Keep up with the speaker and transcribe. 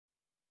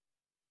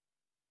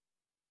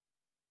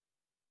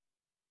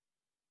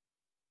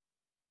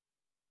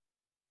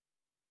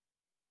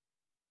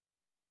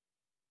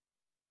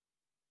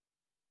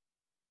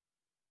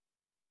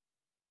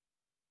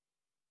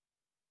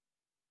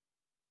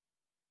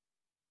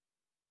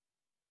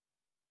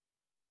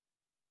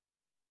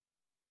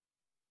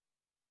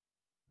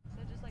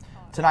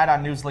Tonight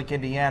on NewsLink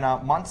Indiana,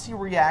 Muncie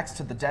reacts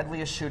to the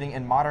deadliest shooting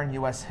in modern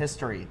U.S.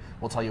 history.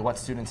 We'll tell you what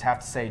students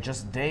have to say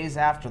just days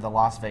after the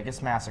Las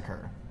Vegas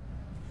massacre.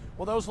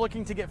 Well, those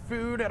looking to get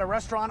food at a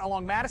restaurant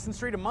along Madison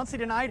Street in Muncie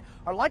tonight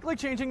are likely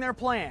changing their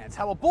plans.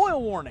 How a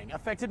boil warning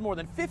affected more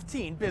than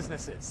 15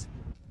 businesses.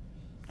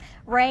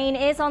 Rain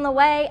is on the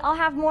way. I'll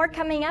have more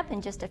coming up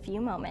in just a few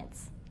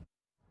moments.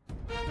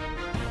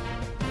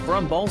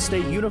 From Ball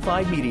State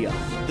Unified Media,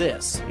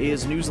 this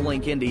is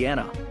NewsLink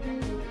Indiana.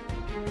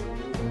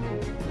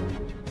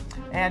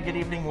 And good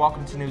evening.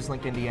 Welcome to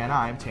NewsLink Indiana.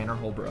 I'm Tanner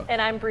Holbrook.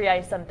 And I'm Bree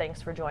Isom.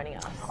 Thanks for joining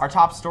us. Our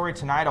top story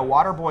tonight, a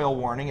water boil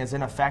warning is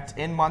in effect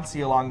in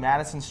Muncie along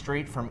Madison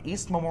Street from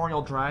East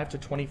Memorial Drive to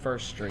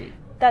 21st Street.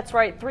 That's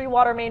right. 3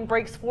 water main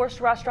breaks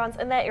forced restaurants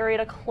in that area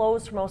to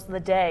close for most of the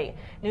day.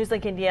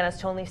 NewsLink Indiana's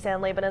Tony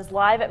Sanlaban is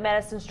live at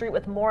Madison Street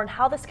with more on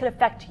how this could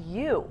affect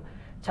you.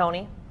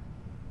 Tony?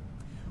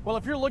 Well,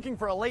 if you're looking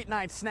for a late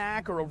night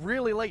snack or a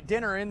really late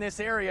dinner in this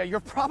area, you're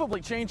probably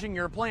changing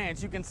your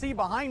plans. You can see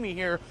behind me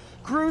here,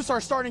 crews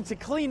are starting to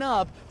clean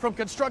up from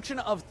construction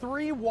of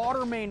 3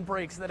 water main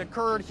breaks that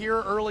occurred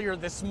here earlier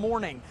this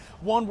morning.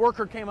 One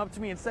worker came up to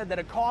me and said that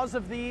a cause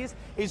of these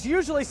is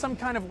usually some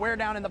kind of wear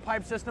down in the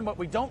pipe system, but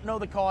we don't know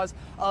the cause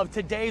of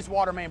today's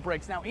water main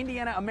breaks. Now,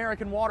 Indiana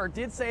American Water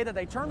did say that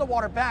they turned the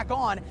water back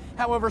on.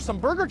 However, some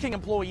Burger King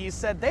employees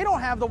said they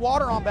don't have the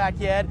water on back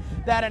yet.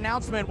 That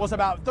announcement was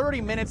about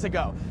 30 minutes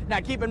ago.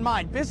 Now, keep in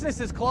mind,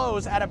 businesses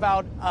close at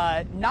about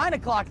 9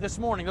 o'clock this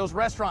morning. Those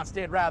restaurants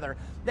did, rather.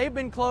 They've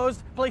been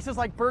closed. Places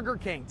like Burger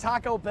King,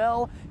 Taco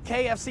Bell,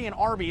 KFC, and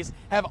Arby's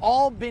have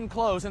all been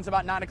closed since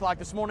about 9 o'clock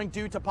this morning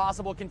due to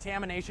possible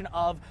contamination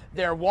of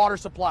their water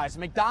supplies.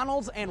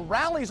 McDonald's and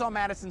Rally's on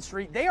Madison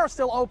Street, they are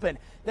still open.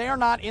 They are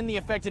not in the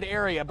affected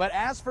area. But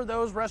as for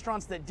those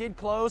restaurants that did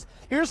close,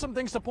 here's some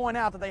things to point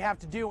out that they have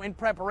to do in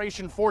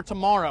preparation for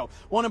tomorrow.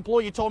 One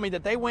employee told me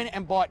that they went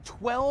and bought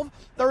 12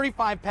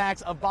 35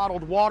 packs of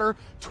bottled water,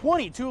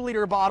 20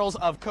 2-liter bottles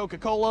of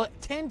Coca-Cola,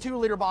 10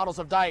 2-liter bottles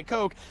of Diet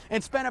Coke,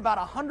 and spent about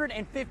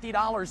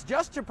 $150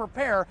 just to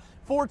prepare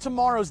for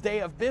tomorrow's day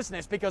of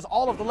business, because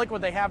all of the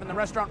liquid they have in the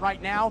restaurant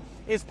right now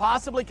is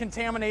possibly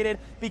contaminated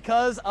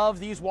because of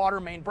these water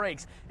main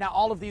breaks. Now,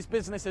 all of these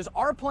businesses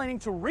are planning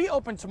to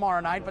reopen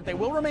tomorrow night, but they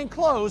will remain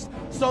closed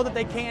so that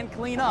they can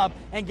clean up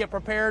and get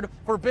prepared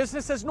for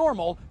business as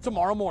normal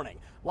tomorrow morning.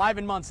 Live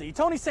in Muncie,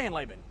 Tony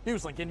Sanlaban,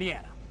 NewsLink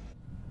Indiana.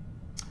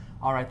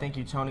 All right, thank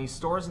you, Tony.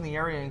 Stores in the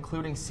area,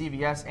 including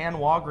CVS and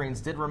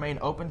Walgreens, did remain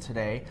open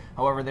today.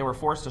 However, they were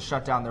forced to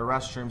shut down their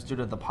restrooms due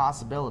to the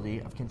possibility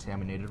of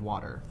contaminated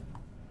water.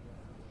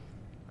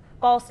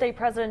 Ball State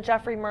President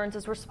Jeffrey Mearns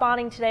is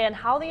responding today on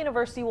how the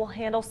university will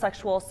handle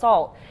sexual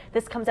assault.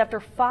 This comes after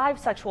 5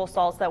 sexual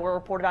assaults that were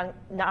reported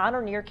on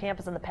or near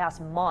campus in the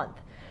past month.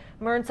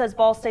 Mearns says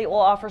Ball State will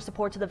offer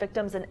support to the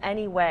victims in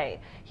any way.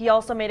 He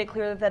also made it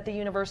clear that the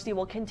university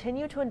will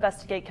continue to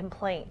investigate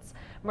complaints.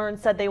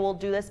 Mearns said they will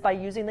do this by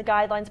using the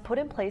guidelines put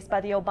in place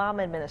by the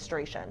Obama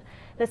administration.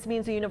 This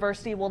means the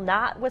university will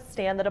not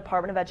withstand the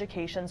Department of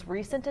Education's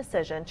recent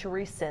decision to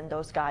rescind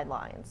those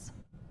guidelines.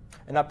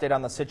 An update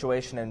on the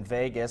situation in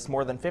Vegas.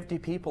 More than 50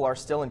 people are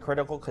still in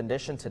critical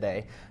condition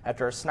today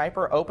after a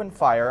sniper opened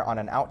fire on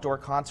an outdoor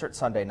concert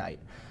Sunday night.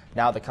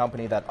 Now the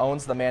company that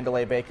owns the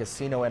Mandalay Bay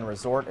Casino and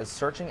Resort is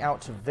searching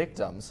out to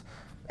victims.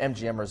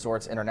 MGM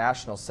Resorts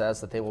International says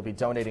that they will be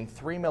donating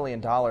 $3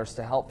 million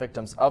to help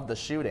victims of the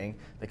shooting.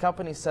 The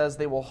company says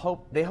they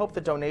hope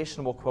the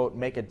donation will, quote,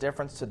 make a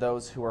difference to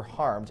those who were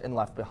harmed and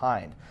left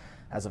behind.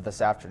 As of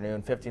this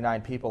afternoon,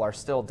 59 people are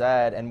still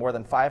dead and more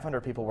than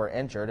 500 people were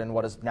injured in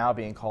what is now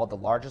being called the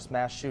largest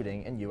mass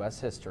shooting in U.S.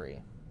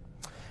 history.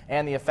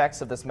 And the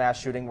effects of this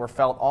mass shooting were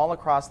felt all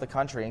across the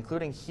country,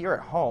 including here at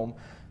home.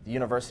 The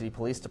University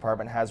Police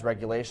Department has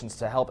regulations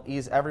to help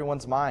ease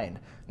everyone's mind.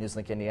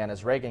 NewsLink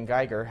Indiana's Reagan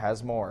Geiger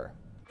has more.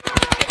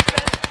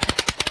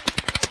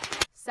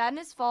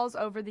 Sadness falls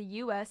over the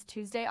U.S.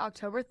 Tuesday,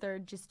 October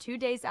 3rd, just 2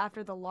 days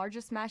after the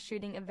largest mass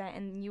shooting event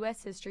in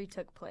U.S. history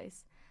took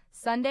place.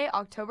 Sunday,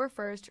 October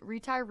 1st,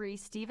 retiree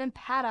Stephen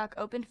Paddock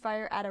opened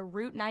fire at a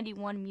Route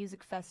 91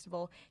 music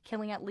festival,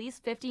 killing at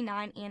least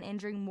 59 and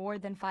injuring more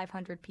than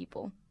 500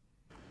 people.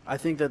 I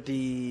think that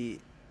the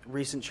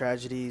recent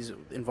tragedies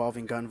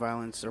involving gun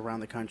violence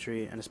around the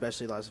country, and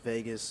especially Las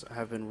Vegas,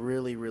 have been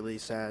really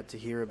sad to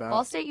hear about.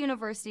 Ball State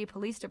University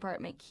Police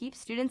Department keeps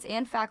students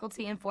and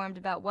faculty informed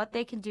about what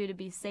they can do to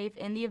be safe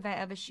in the event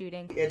of a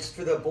shooting. It's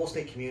for the Ball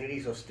State community,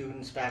 so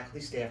students,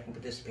 faculty, staff can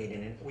participate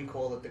in it. We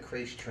call it the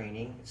CRACE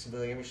training,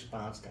 Civilian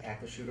Response to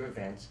Active Shooter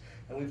Events,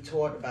 and we've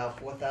taught about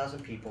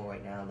 4,000 people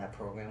right now in that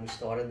program. We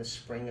started in the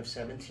spring of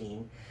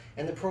 17,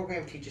 and the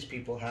program teaches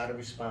people how to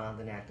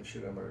respond in active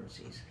shooter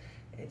emergencies.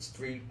 It's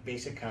 3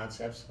 basic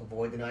concepts: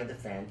 avoid, deny,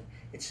 defend.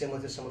 It's similar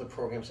to some of the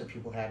programs that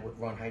people had with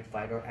Run, Hide,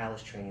 Fight or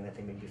Alice training that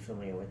they may be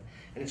familiar with.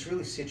 And it's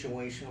really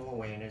situational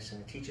awareness,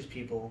 and it teaches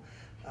people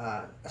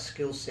a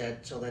skill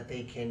set so that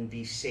they can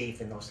be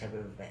safe in those type of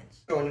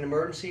events. So in an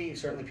emergency,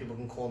 certainly people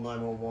can call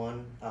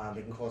 911.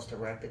 They can call us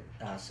direct at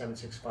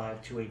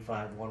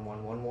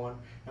 765-285-1111.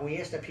 And we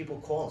ask that people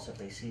call us if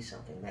they see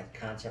something. That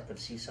concept of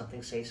see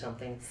something, say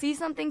something. See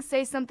something,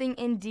 say something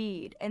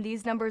indeed. And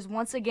these numbers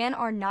once again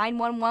are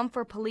 911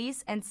 for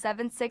police and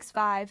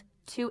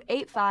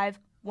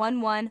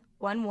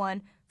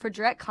 765-285-1111 for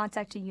direct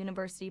contact to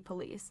University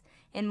Police.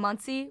 In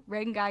Muncie,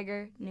 Reagan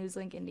Geiger,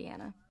 NewsLink,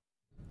 Indiana.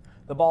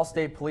 The Ball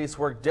State Police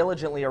work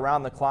diligently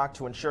around the clock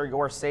to ensure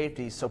your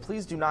safety, so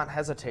please do not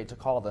hesitate to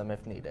call them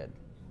if needed.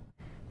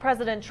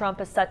 President Trump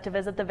is set to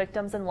visit the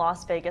victims in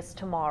Las Vegas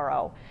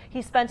tomorrow.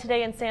 He spent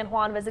today in San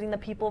Juan visiting the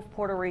people of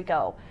Puerto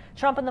Rico.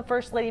 Trump and the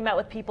First Lady met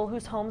with people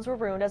whose homes were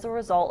ruined as a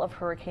result of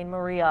Hurricane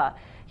Maria.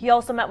 He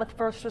also met with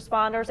first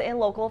responders and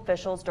local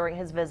officials during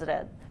his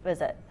visit.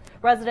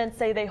 Residents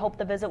say they hope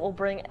the visit will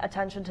bring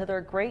attention to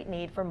their great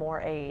need for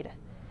more aid.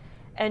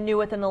 And new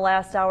within the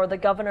last hour, the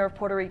governor of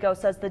Puerto Rico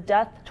says the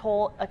death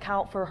toll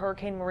account for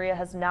Hurricane Maria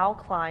has now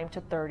climbed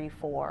to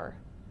 34.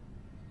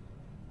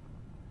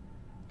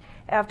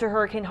 After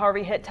Hurricane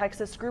Harvey hit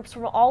Texas, groups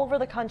from all over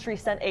the country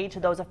sent aid to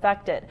those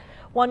affected.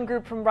 One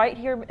group from right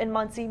here in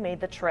Muncie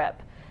made the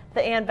trip. The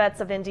ANVETs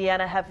of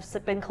Indiana have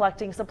been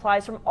collecting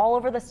supplies from all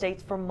over the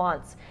states for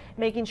months,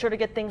 making sure to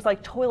get things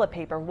like toilet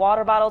paper,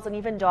 water bottles, and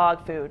even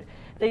dog food.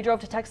 They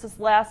drove to Texas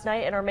last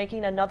night and are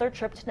making another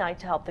trip tonight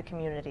to help the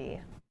community.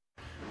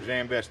 As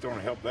ANVETs don't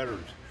help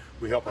veterans,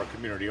 we help our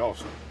community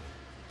also.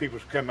 People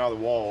come out of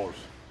the walls.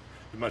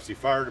 The Muncie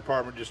Fire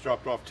Department just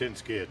dropped off 10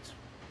 skids.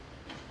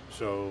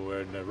 So,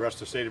 and the rest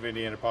of the state of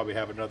Indiana probably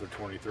have another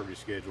 20, 30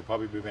 skids. We'll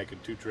probably be making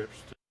 2 trips.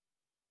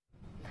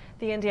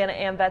 The Indiana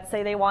ANVETs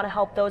say they want to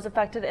help those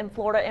affected in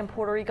Florida and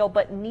Puerto Rico,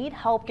 but need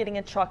help getting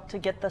a truck to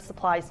get the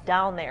supplies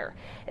down there.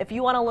 If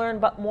you want to learn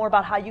more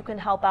about how you can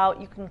help out,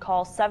 you can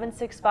call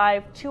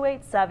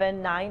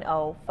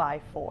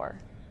 765-287-9054.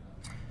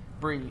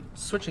 Bree,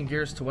 switching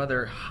gears to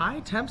weather, high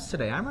temps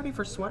today. I'm ready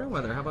for sweater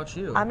weather. How about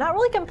you? I'm not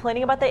really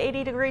complaining about the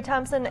 80-degree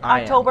temps in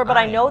October, but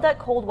I know that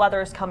cold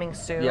weather is coming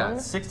soon. Yeah,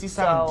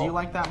 67. Do you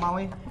like that,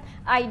 Molly?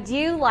 I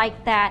do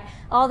like that.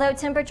 Although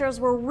temperatures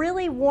were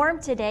really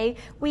warm today,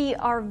 we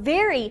are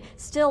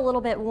still a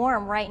little bit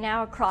warm right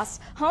now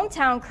across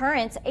hometown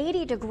Currents,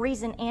 80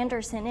 degrees in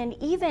Anderson, and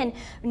even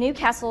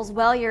Newcastle as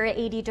well, you're at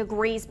 80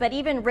 degrees. But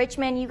even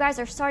Richmond, you guys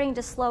are starting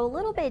to slow a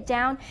little bit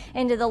down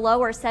into the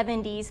lower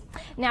 70s.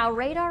 Now,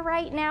 radar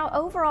right now,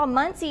 overall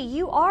Muncie,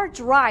 you are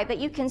dry, but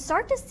you can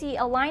start to see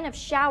a line of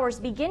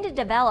showers begin to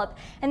develop,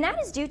 and that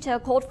is due to a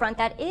cold front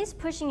that is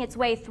pushing its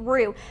way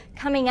through.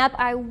 Coming up,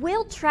 I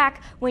will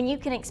track when you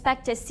can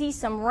expect to see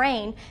some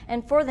rain,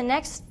 and for the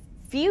next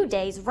few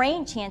days,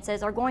 rain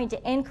chances are going to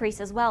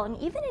increase as well, and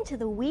even into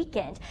the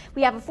weekend.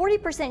 We have a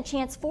 40%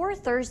 chance for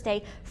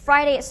Thursday.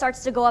 Friday, it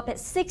starts to go up at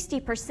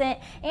 60%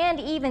 and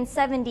even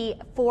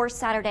 70% for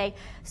Saturday.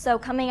 So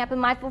coming up in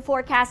my full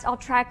forecast, I'll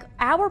track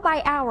hour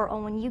by hour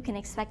on when you can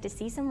expect to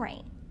see some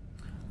rain.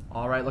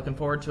 All right, looking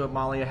forward to it,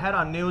 Molly. Ahead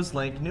on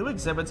NewsLink, new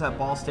exhibits at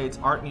Ball State's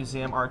Art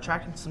Museum are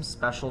attracting some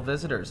special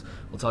visitors.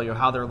 We'll tell you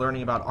how they're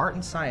learning about art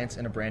and science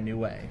in a brand new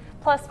way.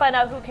 Plus, find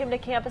out who came to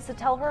campus to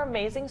tell her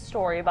amazing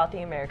story about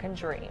the American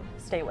dream.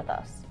 Stay with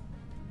us.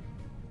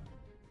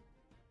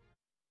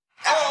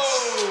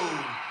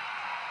 Oh!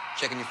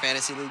 Checking your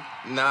fantasy league?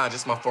 Nah,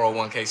 just my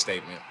 401k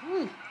statement.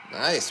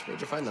 Nice. Where'd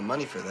you find the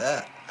money for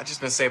that? I just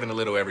been saving a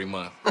little every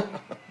month.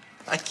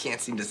 I can't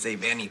seem to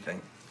save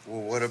anything.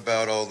 Well, what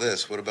about all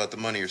this? What about the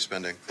money you're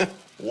spending?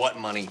 What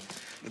money?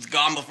 It's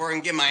gone before I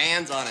can get my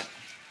hands on it.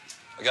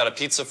 I got a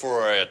pizza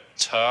for a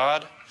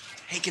Todd.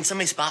 Hey, can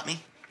somebody spot me?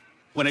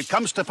 When it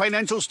comes to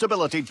financial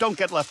stability, don't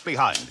get left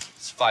behind.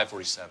 It's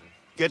 547.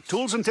 Get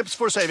tools and tips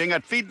for saving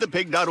at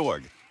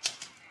feedthepig.org.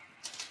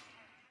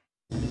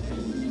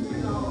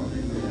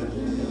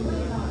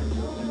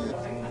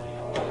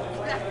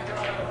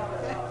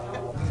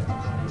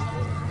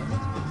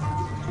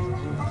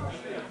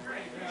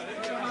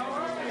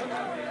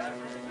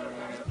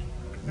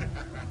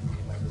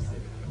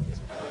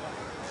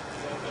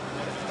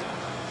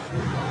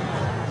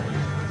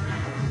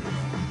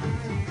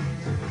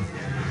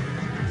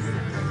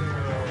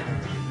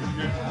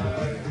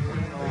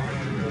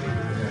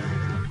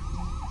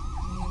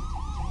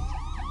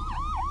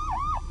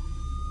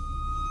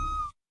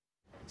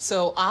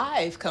 So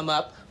I've come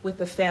up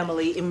with a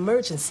family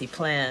emergency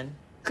plan.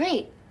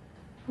 Great.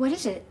 What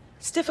is it?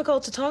 It's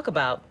difficult to talk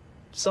about,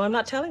 so I'm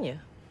not telling you.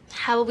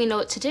 How will we know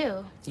what to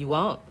do? You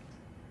won't.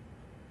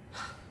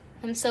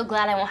 I'm so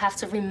glad I won't have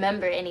to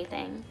remember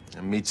anything.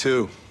 And me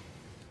too.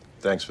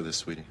 Thanks for this,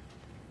 sweetie.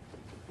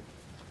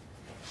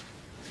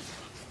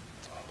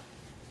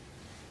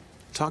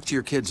 Talk to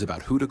your kids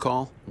about who to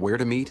call, where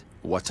to meet,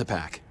 what to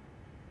pack.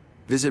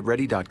 Visit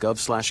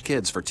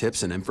ready.gov/kids for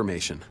tips and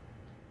information.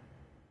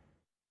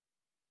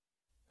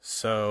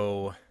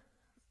 So,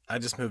 I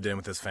just moved in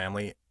with this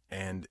family,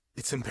 and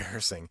it's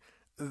embarrassing.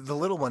 The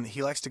little one,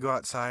 he likes to go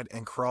outside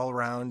and crawl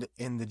around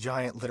in the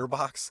giant litter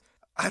box.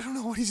 I don't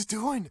know what he's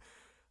doing.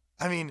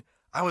 I mean,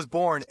 I was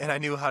born and I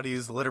knew how to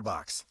use the litter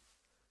box.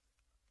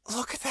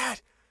 Look at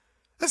that.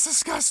 That's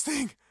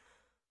disgusting.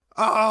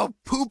 Oh,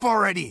 poop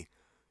already.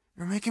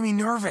 You're making me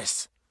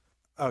nervous.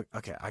 Oh,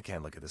 okay, I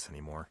can't look at this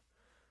anymore.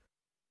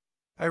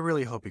 I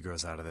really hope he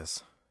grows out of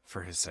this,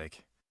 for his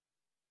sake.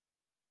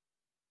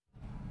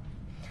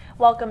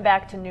 Welcome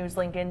back to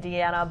NewsLink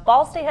Indiana.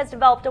 Ball State has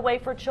developed a way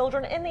for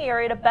children in the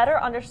area to better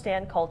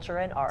understand culture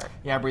and art.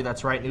 Yeah, Bree,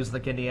 that's right.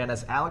 NewsLink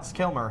Indiana's Alex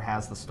Kilmer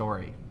has the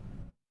story.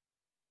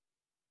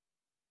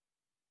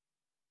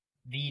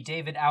 The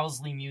David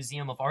Owsley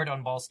Museum of Art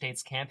on Ball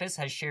State's campus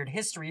has shared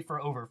history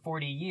for over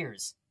 40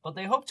 years, but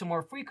they hope to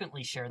more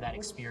frequently share that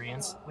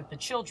experience with the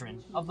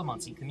children of the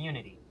Muncie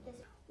community.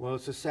 Well,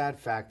 it's a sad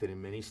fact that in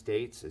many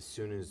states, as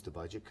soon as the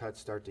budget cuts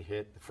start to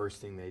hit, the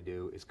first thing they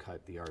do is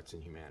cut the arts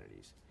and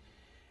humanities.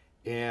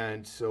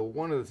 And so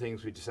one of the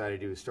things we decided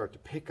to do is start to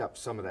pick up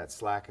some of that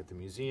slack at the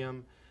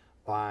museum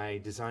by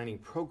designing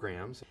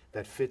programs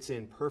that fits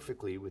in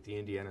perfectly with the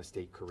Indiana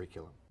State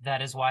curriculum. That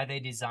is why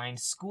they designed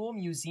School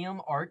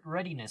Museum Art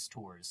Readiness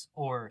Tours,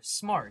 or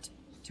SMART,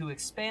 to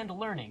expand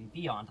learning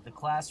beyond the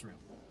classroom.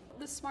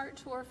 The SMART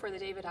Tour for the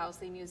David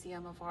Owsley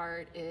Museum of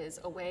Art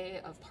is a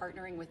way of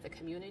partnering with the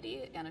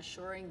community and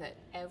assuring that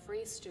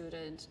every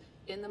student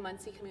in the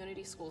Muncie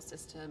Community School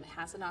System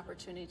has an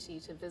opportunity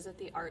to visit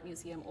the art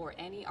museum or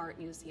any art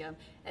museum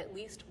at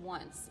least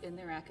once in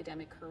their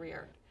academic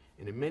career.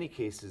 And in many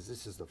cases,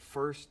 this is the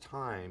first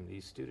time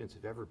these students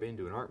have ever been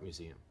to an art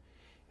museum.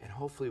 And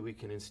hopefully we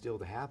can instill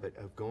the habit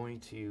of going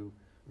to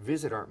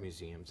visit art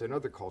museums and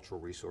other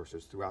cultural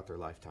resources throughout their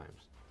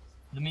lifetimes.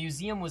 The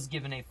museum was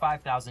given a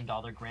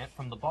 $5,000 grant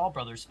from the Ball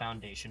Brothers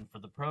Foundation for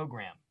the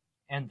program,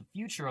 and the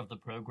future of the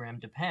program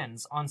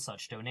depends on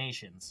such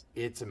donations.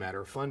 It's a matter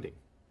of funding,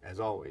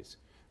 as always.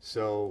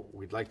 So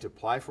we'd like to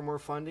apply for more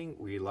funding.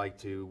 We'd like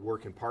to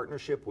work in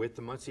partnership with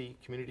the Muncie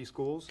Community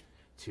Schools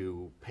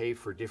to pay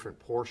for different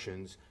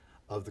portions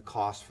of the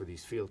cost for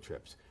these field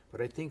trips.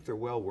 But I think they're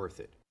well worth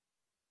it.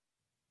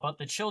 But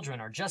the children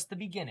are just the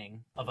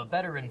beginning of a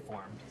better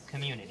informed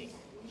community.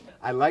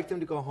 I'd like them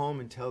to go home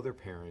and tell their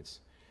parents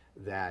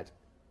that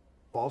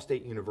Ball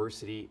State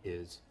University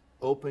is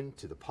open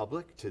to the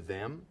public, to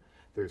them.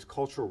 There's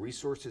cultural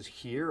resources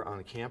here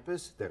on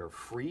campus that are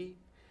free,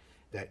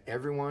 that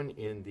everyone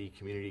in the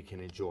community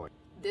can enjoy.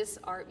 This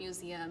art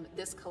museum,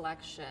 this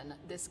collection,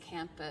 this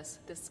campus,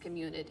 this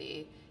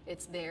community,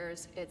 it's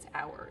theirs, it's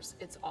ours,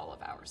 it's all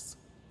of ours.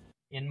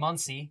 In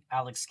Muncie,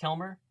 Alex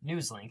Kilmer,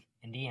 NewsLink,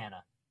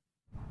 Indiana.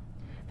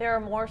 There are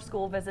more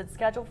school visits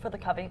scheduled for the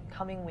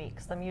coming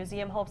weeks. The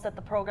museum hopes that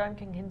the program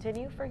can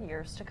continue for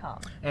years to come.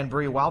 And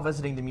Bree, while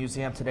visiting the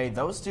museum today,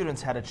 those students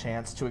had a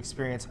chance to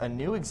experience a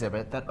new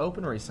exhibit that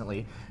opened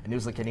recently. And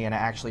NewsLink Indiana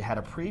actually had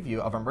a preview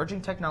of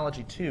Emerging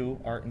Technology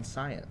 2, Art and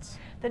Science.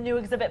 The new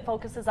exhibit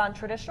focuses on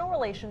traditional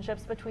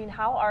relationships between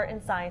how art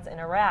and science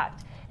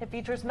interact. It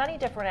features many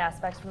different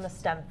aspects from the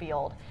STEM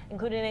field,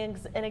 including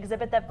an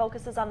exhibit that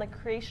focuses on the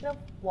creation of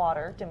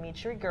water.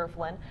 Dimitri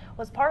Gerflin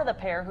was part of the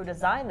pair who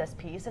designed this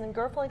piece, and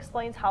Gerflin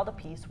explains how the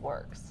piece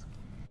works.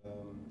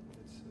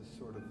 It's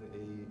sort of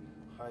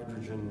a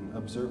hydrogen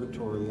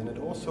observatory, and it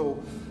also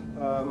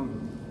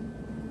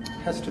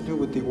has to do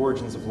with the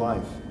origins of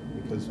life,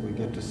 because we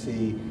get to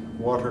see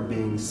water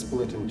being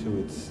split into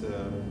its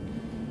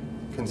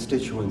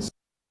constituents.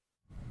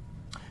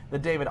 The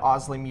David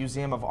Owsley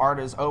Museum of Art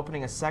is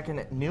opening a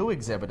second new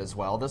exhibit as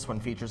well. This one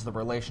features the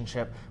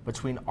relationship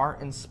between art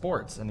and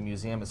sports, and the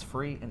museum is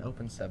free and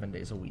open 7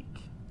 days a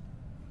week.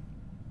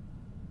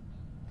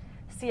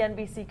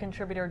 CNBC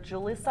contributor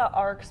Julissa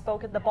Ark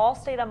spoke at the Ball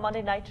State on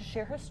Monday night to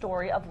share her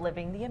story of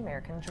living the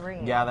American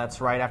dream. Yeah,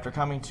 that's right. After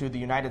coming to the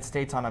United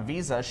States on a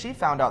visa, she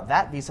found out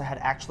that visa had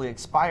actually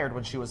expired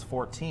when she was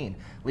 14,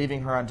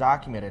 leaving her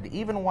undocumented.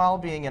 Even while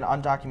being an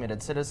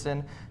undocumented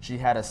citizen, she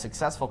had a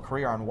successful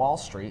career on Wall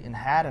Street and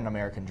had an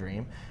American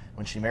dream.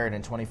 When she married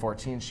in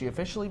 2014, she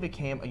officially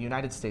became a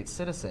United States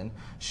citizen.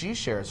 She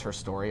shares her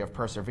story of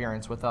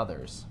perseverance with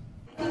others.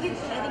 I think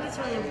it's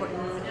really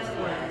important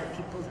for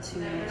people to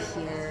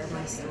hear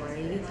my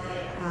story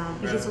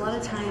because a lot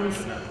of times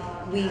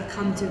we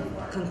come to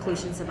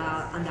conclusions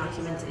about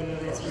undocumented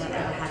immigrants without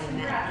ever having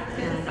met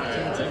an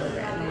undocumented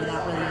immigrant and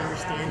without really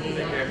understanding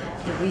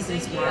the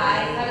reasons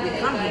why we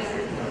come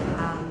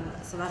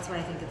here. So that's why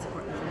I think it's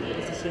important for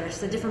people to hear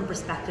just a different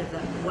perspective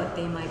than what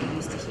they might be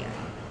used to hear.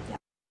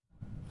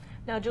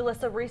 Now,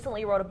 Julissa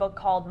recently wrote a book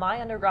called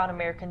My Underground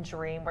American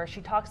Dream, where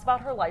she talks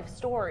about her life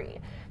story.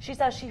 She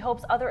says she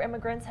hopes other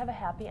immigrants have a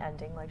happy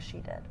ending like she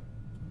did.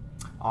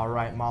 All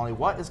right, Molly,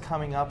 what is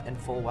coming up in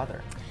full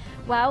weather?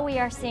 Well, we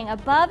are seeing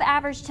above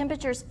average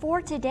temperatures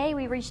for today.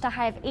 We reached a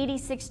high of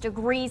 86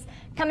 degrees.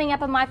 Coming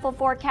up in my full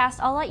forecast,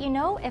 I'll let you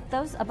know if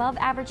those above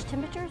average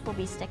temperatures will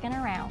be sticking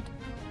around.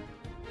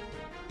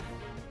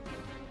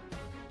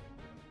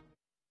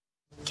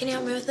 Can you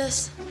help me with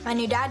this? My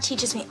new dad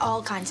teaches me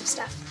all kinds of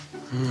stuff.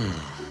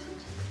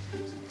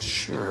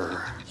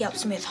 Sure. He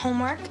helps me with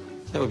homework.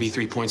 That would be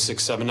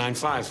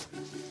 3.6795.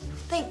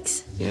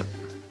 Thanks. Yep.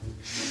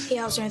 He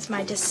helps me with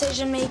my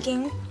decision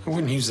making. I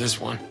wouldn't use this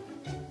one.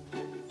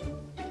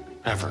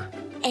 Ever.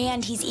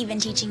 And he's even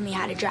teaching me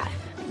how to drive.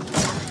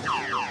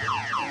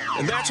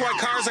 And that's why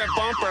cars have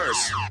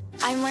bumpers.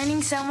 I'm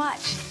learning so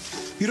much.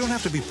 You don't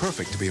have to be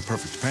perfect to be a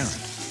perfect parent.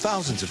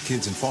 Thousands of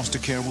kids in foster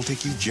care will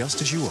take you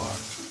just as you are.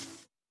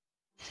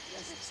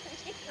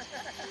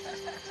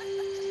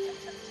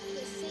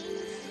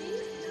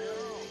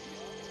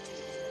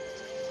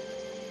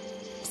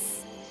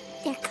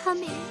 They're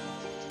coming.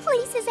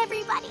 Places,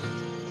 everybody.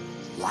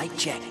 Light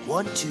check.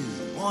 1, 2,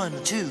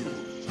 1, 2.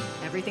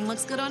 Everything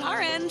looks good on our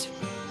end.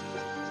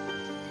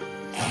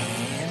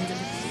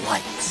 And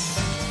lights.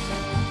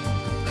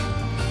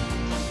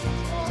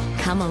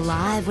 Come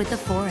alive with the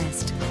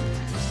forest.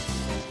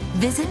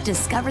 Visit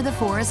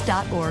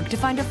discovertheforest.org to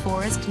find a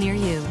forest near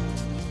you.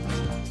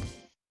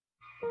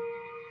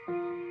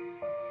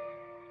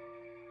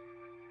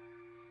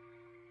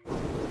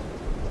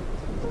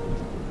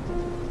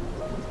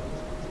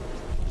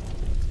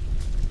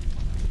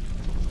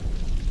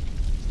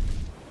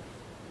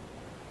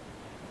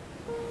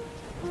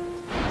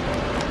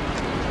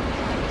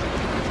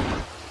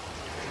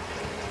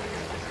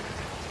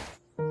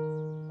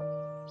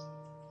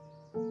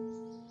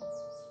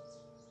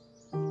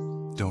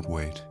 Don't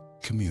wait.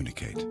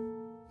 Communicate.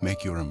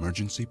 Make your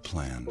emergency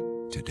plan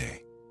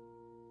today.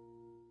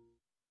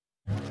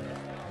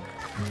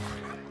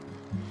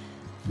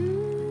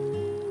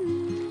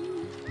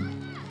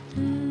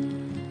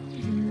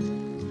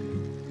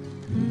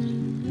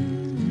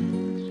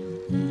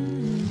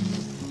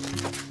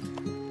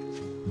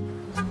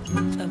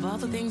 Of all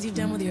the things you've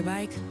done with your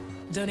bike,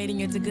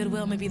 donating it to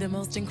Goodwill may be the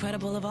most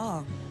incredible of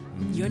all.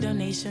 Your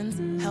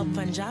donations help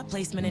fund job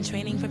placement and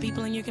training for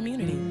people in your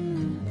community,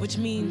 which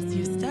means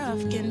your stuff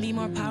can be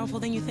more powerful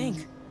than you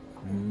think.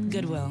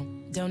 Goodwill.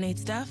 Donate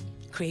stuff,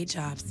 create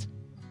jobs.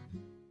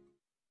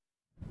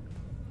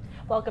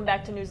 Welcome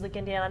back to NewsLink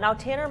Indiana. Now,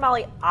 Tanner and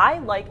Molly, I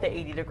like the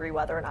 80-degree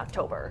weather in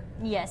October.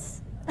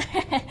 Yes.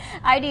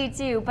 I do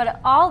too, but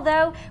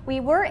although we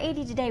were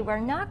 80 today, we're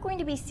not going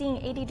to be seeing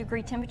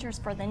 80-degree temperatures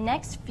for the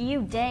next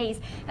few days,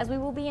 as we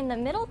will be in the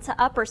middle to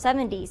upper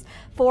 70s.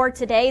 For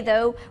today,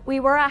 though, we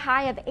were a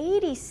high of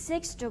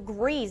 86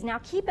 degrees. Now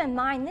keep in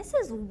mind, this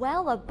is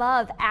well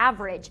above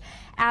average.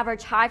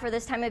 Average high for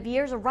this time of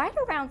year is right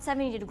around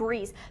 70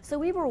 degrees, so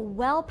we were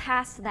well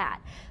past that.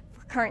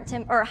 Current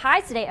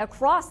highs today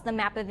across the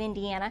map of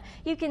Indiana.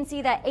 You can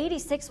see that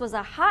 86 was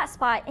a hot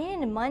spot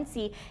in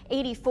Muncie,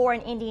 84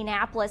 in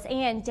Indianapolis,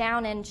 and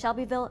down in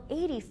Shelbyville,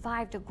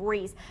 85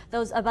 degrees.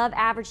 Those above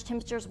average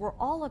temperatures were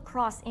all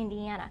across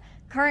Indiana.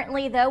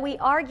 Currently, though, we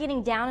are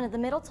getting down into the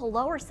middle to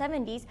lower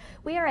 70s.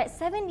 We are at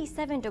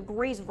 77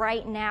 degrees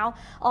right now,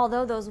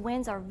 although those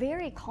winds are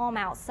very calm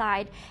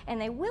outside, and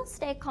they will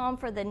stay calm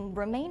for the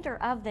remainder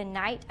of the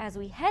night as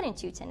we head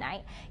into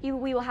tonight. We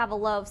will have a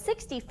low of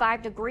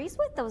 65 degrees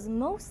with those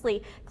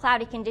mostly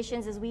cloudy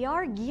conditions as we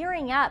are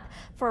gearing up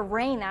for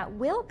rain that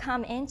will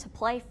come into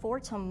play for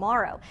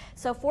tomorrow.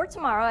 So for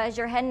tomorrow, as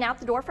you're heading out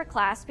the door for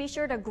class, be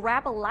sure to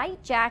grab a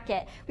light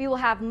jacket. We will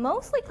have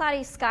mostly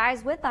cloudy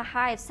skies with a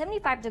high of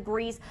 75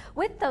 degrees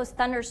with those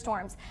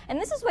thunderstorms.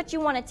 And this is what you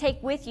want to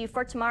take with you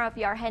for tomorrow if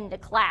you are heading to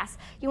class.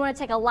 You want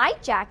to take a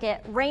light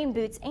jacket, rain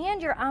boots,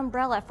 and your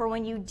umbrella for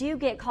when you do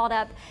get caught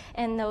up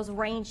in those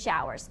rain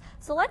showers.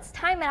 So let's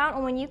time it out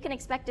on when you can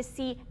expect to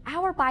see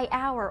hour by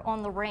hour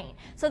on the rain.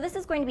 So this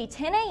is going to be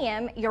 10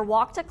 a.m., your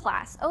walk to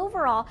class.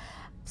 Overall,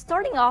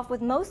 starting off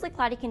with mostly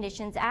cloudy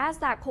conditions as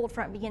that cold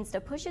front begins to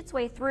push its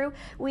way through,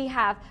 we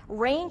have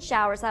rain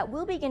showers that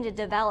will begin to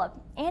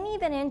develop, and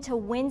even into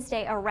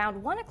Wednesday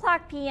around 1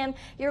 o'clock p.m.,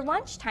 your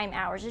lunchtime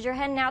hours. As you're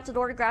heading out the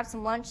door to grab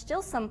some lunch,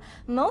 still some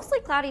mostly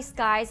cloudy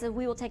skies, and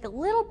we will take a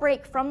little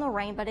break from the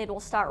rain, but it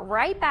will start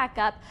right back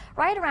up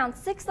right around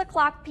 6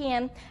 o'clock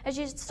p.m. as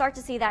you start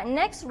to see that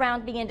next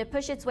round begin to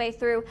push its way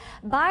through.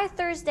 By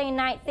Thursday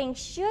night, things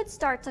should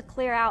start to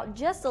clear out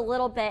just a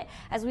little bit,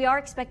 as we are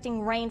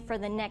expecting rain for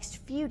the next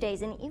few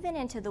days and even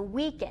into the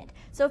weekend.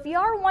 So if you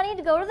are wanting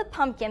to go to the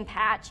pumpkin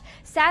patch,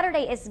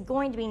 Saturday is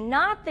going to be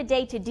not the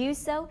day to do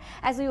so,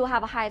 as we will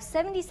have a high of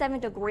 77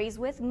 degrees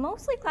with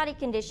mostly cloudy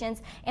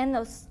conditions and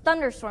those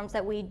thunderstorms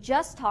that we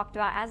just talked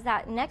about as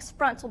that next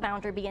frontal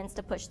boundary begins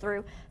to push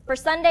through. For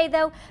Sunday,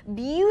 though,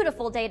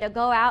 beautiful day to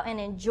go out and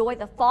enjoy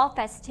the fall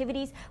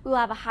festivities. We will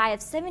have a high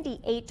of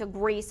 78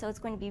 degrees, so it's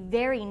going to be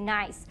very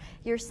nice.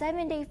 Your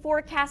 7-day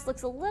forecast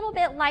looks a little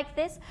bit like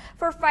this.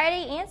 For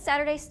Friday and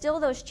Saturday, still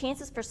those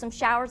chances for some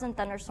showers and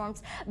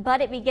thunderstorms,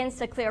 but it begins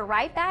to clear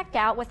right back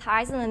out with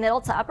highs in the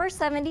middle to upper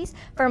 70s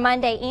for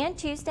Monday and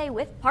Tuesday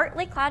with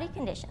partly cloudy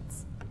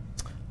conditions.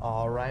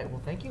 All right,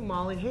 well, thank you,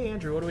 Molly. Hey,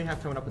 Andrew, what do we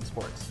have coming up in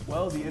sports?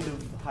 Well, the end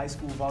of high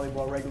school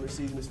volleyball regular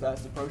season is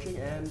fast approaching,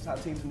 and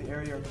top teams in the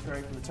area are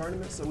preparing for the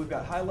tournament, so we've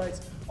got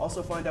highlights.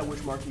 Also find out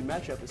which marquee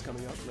matchup is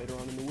coming up later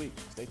on in the week.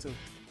 Stay tuned.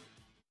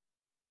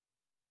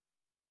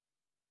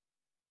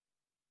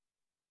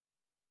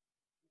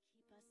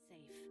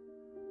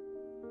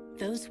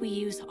 Those we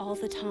use all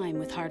the time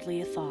with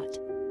hardly a thought.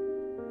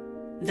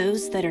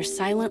 Those that are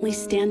silently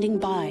standing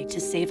by to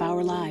save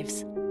our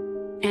lives.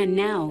 And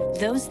now,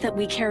 those that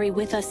we carry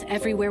with us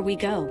everywhere we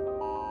go.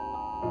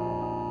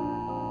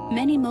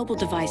 Many mobile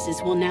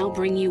devices will now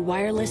bring you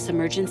wireless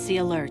emergency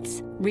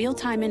alerts.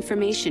 Real-time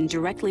information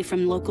directly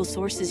from local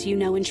sources you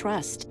know and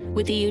trust.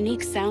 With a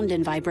unique sound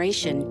and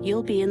vibration,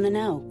 you'll be in the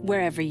know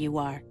wherever you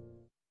are.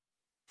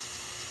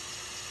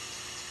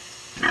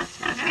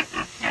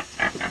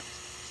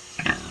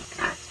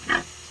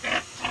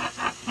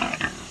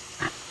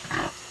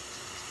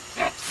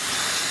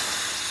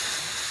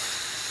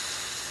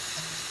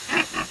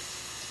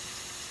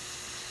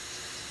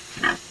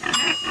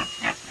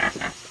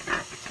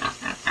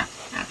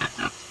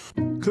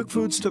 Cook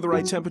foods to the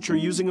right temperature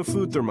using a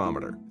food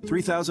thermometer.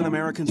 3,000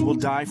 Americans will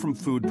die from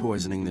food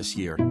poisoning this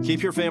year.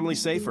 Keep your family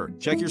safer.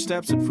 Check your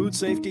steps at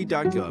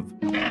foodsafety.gov.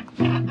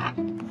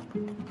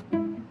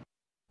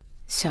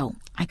 So,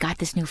 I got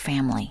this new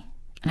family,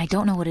 and I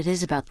don't know what it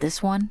is about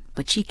this one,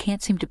 but she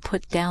can't seem to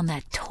put down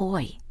that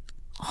toy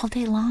all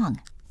day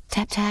long.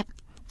 Tap, tap,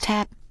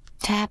 tap,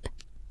 tap.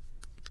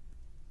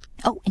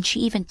 Oh, and she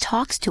even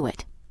talks to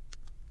it.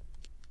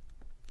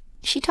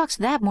 She talks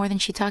to that more than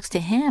she talks to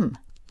him.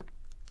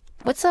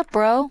 What's up,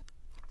 bro?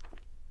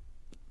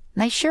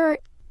 Nice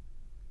shirt.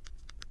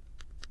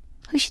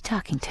 Who's she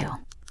talking to?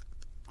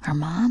 Her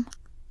mom?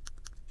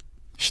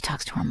 She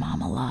talks to her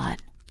mom a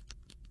lot.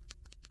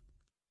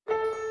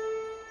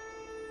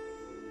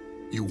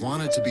 You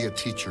wanted to be a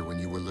teacher when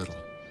you were little,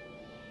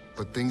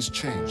 but things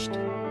changed.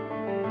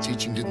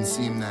 Teaching didn't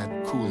seem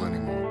that cool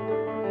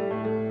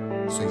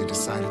anymore, so you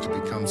decided to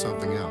become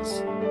something else.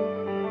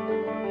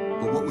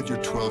 But what would your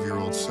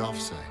 12-year-old self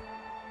say?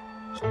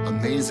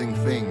 Amazing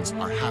things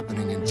are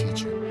happening in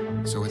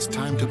teaching, so it's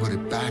time to put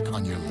it back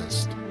on your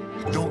list.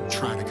 Don't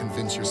try to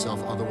convince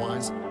yourself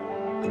otherwise.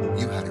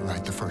 You had it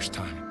right the first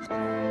time.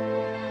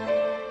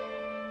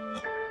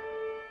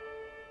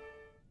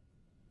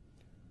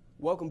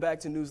 Welcome back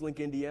to NewsLink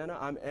Indiana.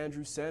 I'm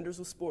Andrew Sanders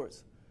with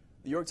sports.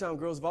 The Yorktown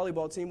girls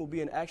volleyball team will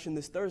be in action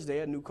this Thursday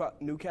at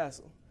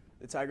Newcastle.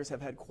 The Tigers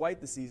have had quite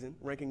the season,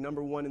 ranking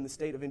 #1 in the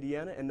state of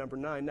Indiana and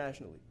 #9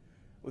 nationally.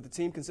 With the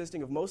team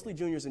consisting of mostly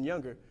juniors and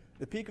younger,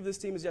 the peak of this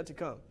team is yet to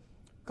come.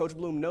 Coach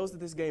Bloom knows that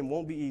this game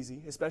won't be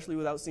easy, especially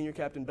without senior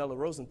captain Bella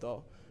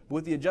Rosenthal, but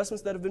with the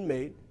adjustments that have been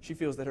made, she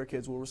feels that her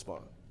kids will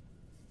respond.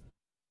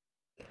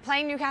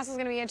 Playing Newcastle is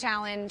going to be a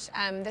challenge.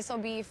 This will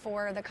be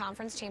for the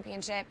conference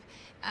championship,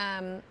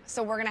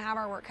 so we're going to have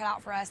our work cut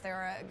out for us.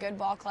 They're a good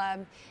ball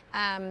club,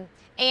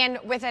 and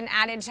with an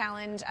added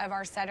challenge of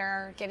our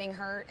setter getting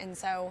hurt, and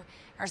so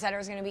our setter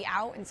is going to be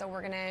out, and so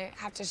we're going to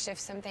have to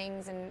shift some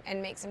things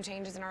and make some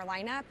changes in our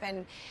lineup.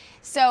 And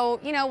so,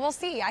 you know, we'll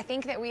see. I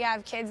think that we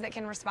have kids that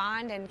can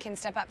respond and can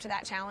step up to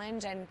that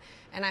challenge, and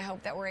I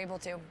hope that we're able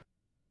to.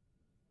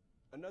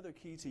 Another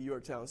key to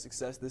Yorktown's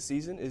success this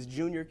season is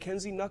junior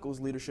Kenzie Knuckles'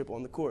 leadership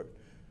on the court.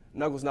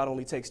 Knuckles not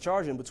only takes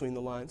charge in between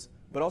the lines,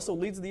 but also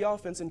leads the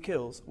offense in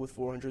kills with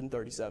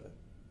 437.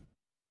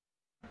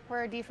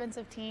 We're a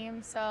defensive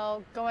team,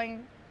 so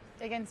going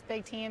against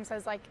big teams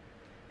has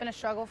been a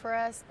struggle for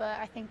us, but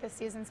I think this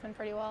season's been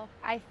pretty well.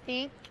 I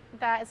think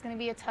that it's going to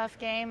be a tough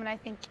game, and I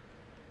think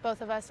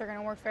both of us are going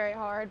to work very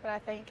hard, but I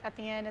think at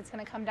the end it's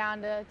going to come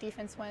down to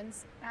defense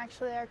wins.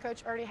 Actually, our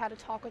coach already had a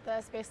talk with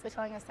us, basically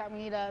telling us that we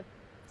need to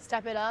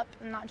step it up,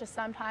 and not just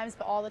sometimes,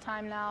 but all the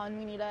time now, and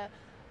we need to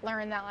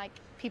learn that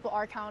people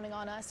are counting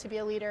on us to be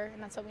a leader,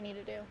 and that's what we need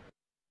to do.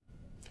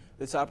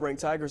 The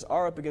top-ranked Tigers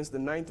are up against the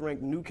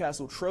 9th-ranked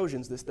Newcastle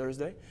Trojans this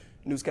Thursday.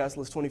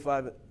 Newcastle is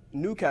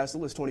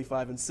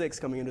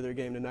 25-6 coming into their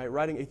game tonight,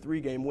 riding a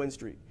 3-game win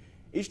streak.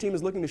 Each team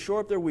is looking to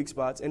shore up their weak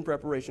spots in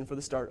preparation for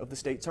the start of the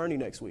state tourney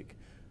next week.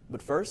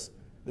 But first,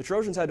 the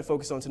Trojans had to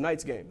focus on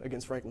tonight's game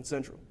against Franklin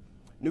Central.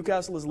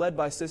 Newcastle is led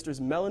by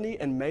sisters Melanie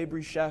and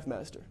Mabry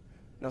Schaffmaster.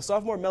 Now,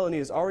 sophomore Melanie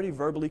is already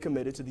verbally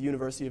committed to the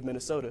University of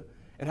Minnesota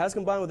and has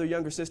combined with her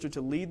younger sister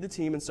to lead the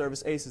team in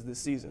service aces this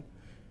season.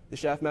 The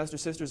Schaffmaster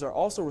sisters are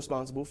also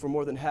responsible for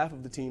more than half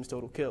of the team's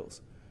total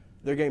kills.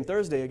 Their game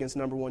Thursday against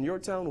 #1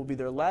 Yorktown will be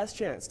their last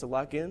chance to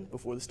lock in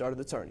before the start of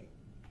the tourney.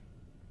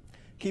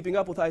 Keeping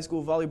up with high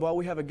school volleyball,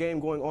 we have a game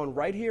going on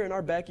right here in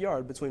our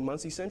backyard between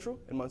Muncie Central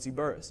and Muncie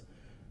Burris.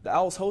 The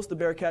Owls host the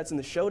Bearcats in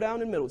the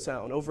showdown in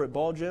Middletown over at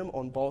Ball Gym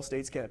on Ball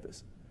State's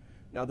campus.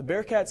 Now, the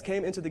Bearcats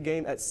came into the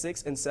game at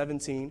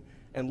 6-17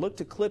 and looked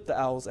to clip the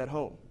Owls at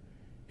home.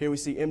 Here we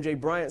see MJ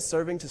Bryant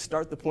serving to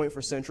start the point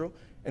for Central,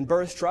 and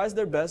Burris tries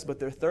their best, but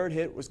their third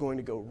hit was going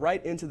to go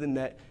right into the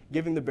net,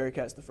 giving the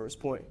Bearcats the first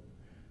point.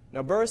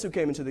 Now, Burris, who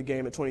came into the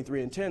game at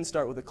 23-10,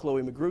 start with a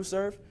Chloe McGrew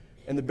serve,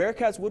 and the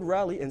Bearcats would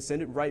rally and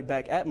send it right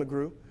back at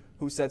McGrew,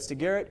 who sets to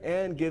Garrett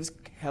and gives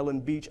Helen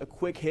Beach a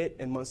quick hit,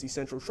 and Muncie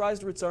Central tries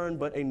to return,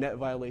 but a net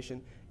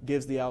violation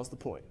gives the Owls the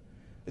point.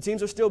 The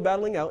teams are still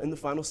battling out in the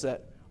final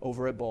set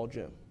over at Ball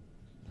Gym.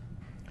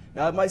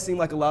 Now, it might seem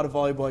like a lot of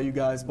volleyball, you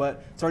guys,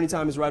 but tourney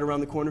time is right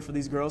around the corner for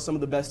these girls. Some of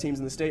the best teams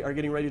in the state are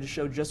getting ready to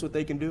show just what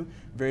they can do.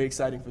 Very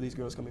exciting for these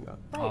girls coming up.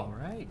 All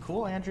right,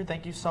 cool, Andrew.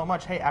 Thank you so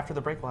much. Hey, after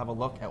the break, we'll have a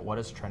look at what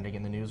is trending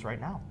in the news right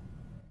now.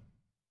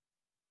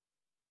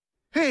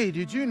 Hey,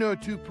 did you know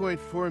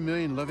 2.4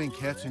 million loving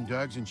cats and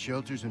dogs in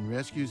shelters and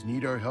rescues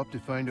need our help to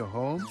find a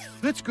home?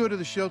 Let's go to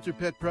the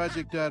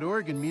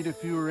shelterpetproject.org and meet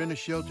if you are in a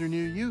shelter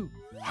near you.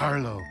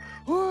 Harlow,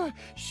 oh,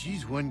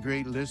 she's one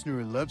great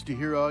listener who loves to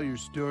hear all your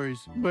stories.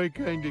 My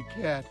kind of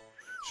cat.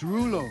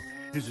 Cerulo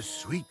is a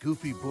sweet,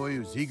 goofy boy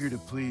who's eager to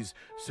please.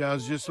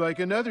 Sounds just like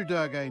another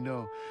dog I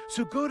know.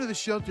 So go to the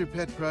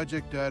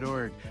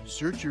shelterpetproject.org,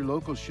 search your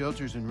local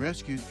shelters and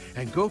rescues,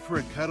 and go for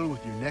a cuddle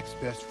with your next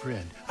best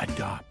friend.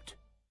 Adopt.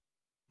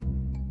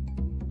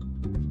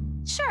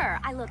 Sure,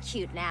 I look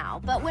cute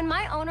now, but when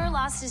my owner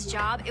lost his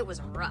job, it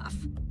was rough.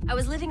 I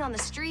was living on the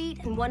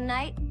street, and one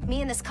night,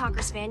 me and this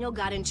Cocker Spaniel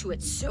got into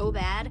it so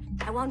bad,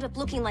 I wound up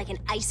looking like an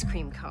ice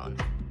cream cone.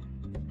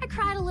 I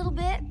cried a little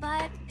bit,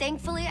 but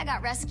thankfully I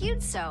got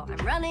rescued, so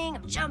I'm running,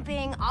 I'm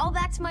jumping, all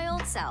back to my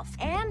old self.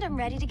 And I'm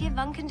ready to give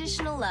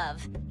unconditional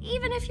love,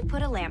 even if you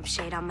put a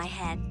lampshade on my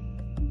head.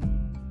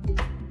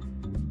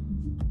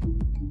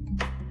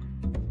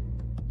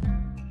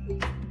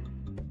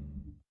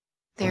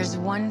 There's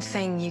one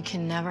thing you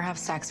can never have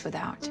sex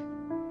without.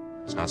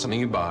 It's not something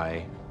you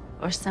buy.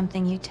 Or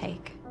something you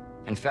take.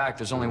 In fact,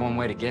 there's only one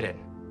way to get it.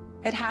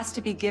 It has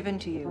to be given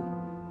to you,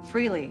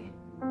 freely.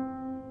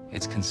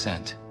 It's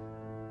consent.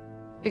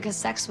 Because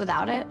sex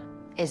without it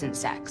isn't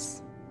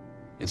sex.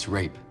 It's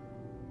rape.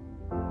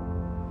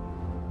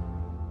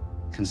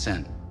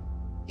 Consent.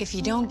 If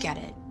you don't get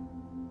it,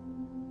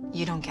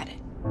 you don't get it.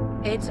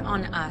 It's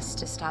on us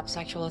to stop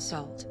sexual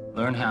assault.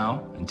 Learn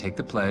how and take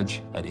the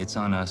pledge at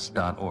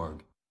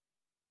itsonus.org.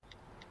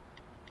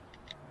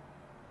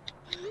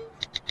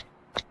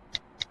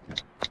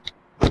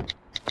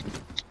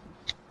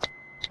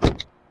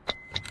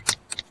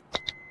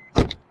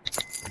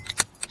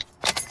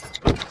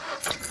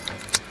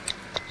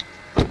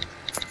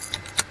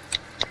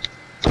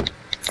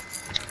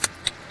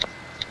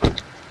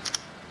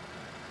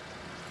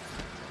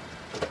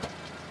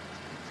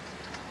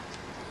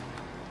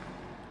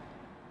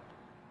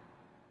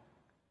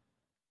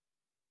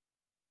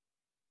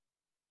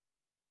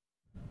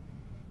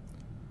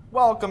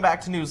 Welcome back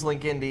to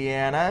NewsLink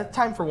Indiana.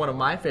 Time for one of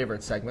my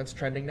favorite segments,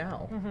 Trending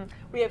Now.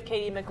 We have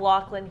Katie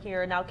McLaughlin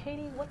here. Now,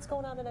 Katie, what's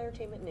going on in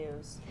entertainment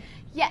news?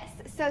 Yes,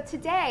 so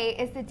today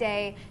is the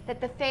day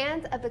that the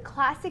fans of the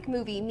classic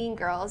movie Mean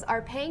Girls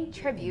are paying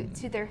tribute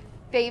to their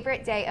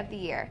favorite day of the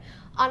year.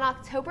 On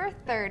October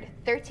 3rd,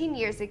 13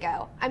 years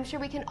ago, I'm sure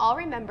we can all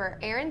remember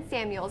Aaron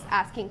Samuels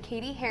asking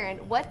Katie Heron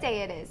what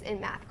day it is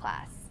in math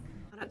class.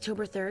 On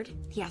October 3rd,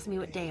 he asked me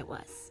what day it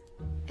was.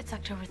 It's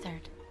October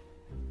 3rd.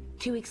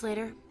 2 weeks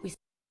later, we...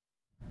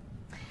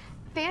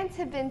 Fans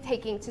have been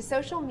taking to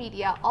social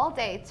media all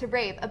day to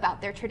rave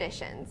about their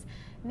traditions.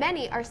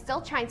 Many are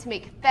still trying to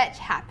make fetch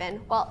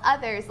happen, while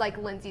others, like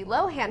Lindsay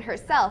Lohan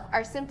herself,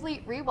 are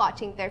simply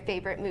rewatching their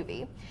favorite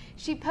movie.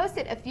 She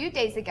posted a few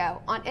days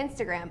ago on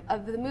Instagram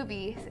of the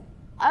movie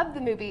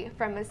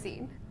from a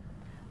scene.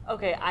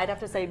 Okay, I'd have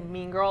to say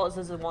Mean Girls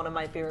is one of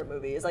my favorite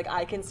movies. Like,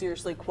 I can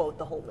seriously quote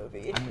the whole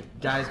movie.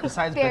 Guys,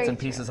 besides bits and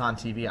pieces on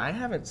TV, I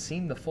haven't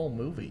seen the full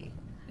movie.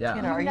 Yeah.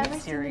 Tina, are you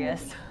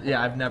serious?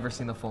 Yeah, I've never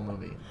seen the full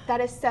movie.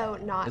 That is so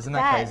not Isn't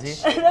that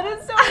fetch. crazy? That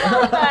is so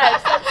not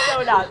fetch. That's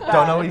so not fetch.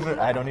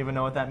 I don't even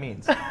know what that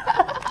means.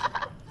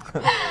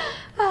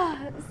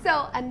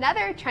 So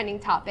another trending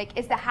topic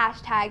is the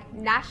hashtag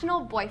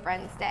National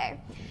Boyfriends Day.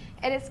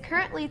 It is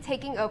currently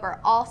taking over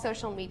all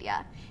social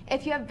media.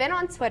 If you have been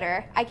on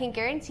Twitter, I can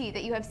guarantee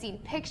that you have seen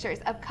pictures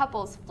of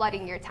couples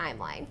flooding your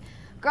timeline.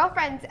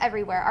 Girlfriends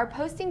everywhere are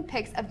posting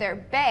pics of their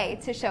bae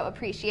to show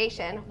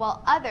appreciation,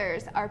 while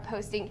others are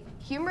posting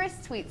humorous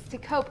tweets to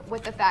cope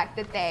with the fact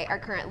that they are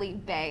currently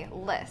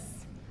bae-less.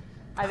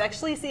 I've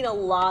actually seen a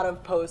lot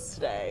of posts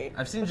today.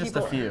 I've seen just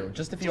a few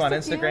on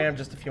Instagram,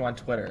 just a few on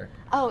Twitter.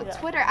 Oh, yeah.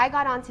 Twitter, I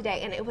got on today,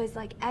 and it was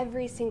like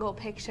every single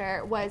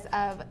picture was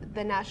of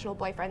the National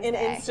Boyfriends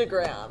Day.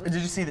 Instagram.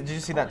 Did you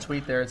see that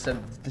tweet there? It said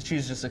that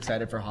she's just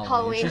excited for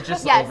Halloween. She's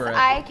just yes, over it.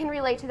 I can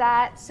relate to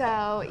that,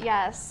 so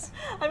yes.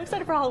 I'm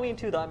excited for Halloween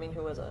too, though. I mean,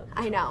 who isn't?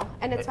 I know,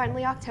 and it's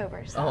finally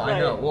October. So. Oh, I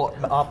know.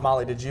 Well,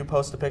 Molly, did you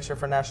post a picture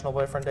for National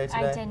Boyfriend Day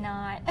today? I did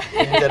not.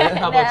 You didn't?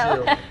 How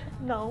about you?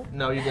 No.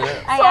 No, you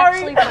didn't? I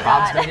actually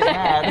forgot. Mom's gonna get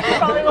mad.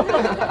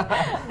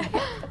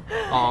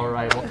 All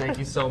right, well, thank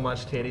you so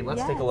much, Katie.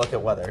 Let's take a look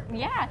at weather.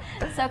 Yeah,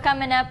 so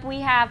coming up, we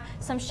have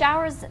some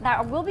showers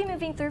that will be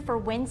moving through for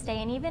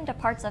Wednesday and even to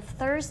parts of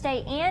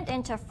Thursday and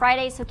into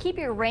Friday. So keep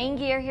your rain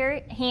gear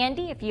here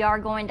handy. If you are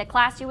going to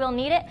class, you will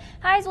need it.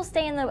 Highs will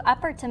stay in the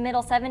upper to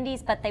middle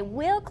 70s, but they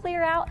will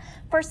clear out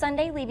for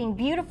Sunday, leaving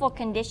beautiful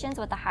conditions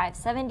with a high of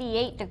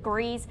 78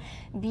 degrees.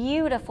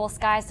 Beautiful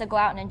skies to go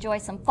out and enjoy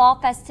some fall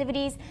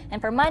festivities.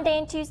 And for Monday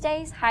and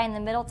Tuesdays, high in the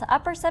middle to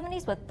upper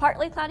 70s with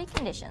partly cloudy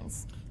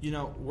conditions. You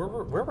know,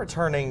 we're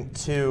returning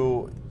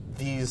to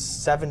these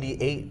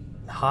 78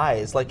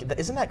 highs. Like,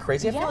 isn't that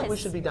crazy? I feel like we Yes.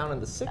 should be down in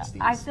the 60s.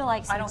 I feel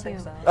like so I don't too. think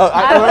so.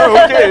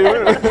 Oh,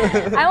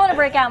 okay. I want to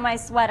break out my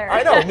sweater.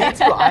 I know, me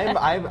too.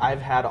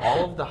 I've had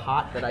all of the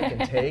hot that I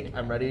can take.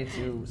 I'm ready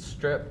to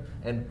strip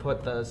and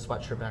put the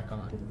sweatshirt back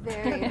on.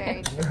 Very,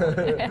 very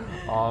true.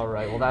 All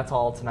right, well, that's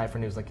all tonight for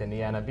NewsLink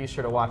Indiana. Be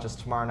sure to watch us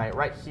tomorrow night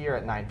right here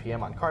at 9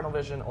 p.m. on Cardinal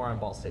Vision or on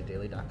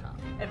BallStateDaily.com.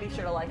 And be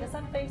sure to like us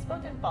on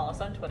Facebook and follow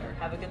us on Twitter.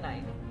 Have a good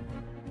night.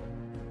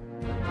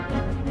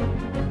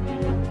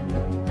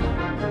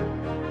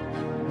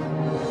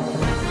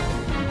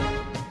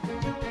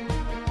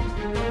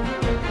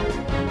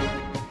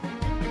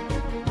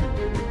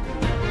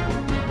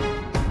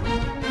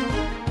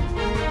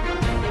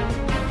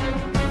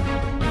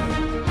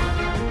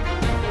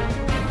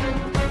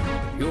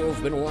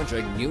 You've been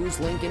watching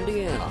NewsLink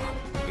Indiana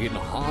in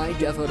high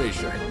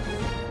definition.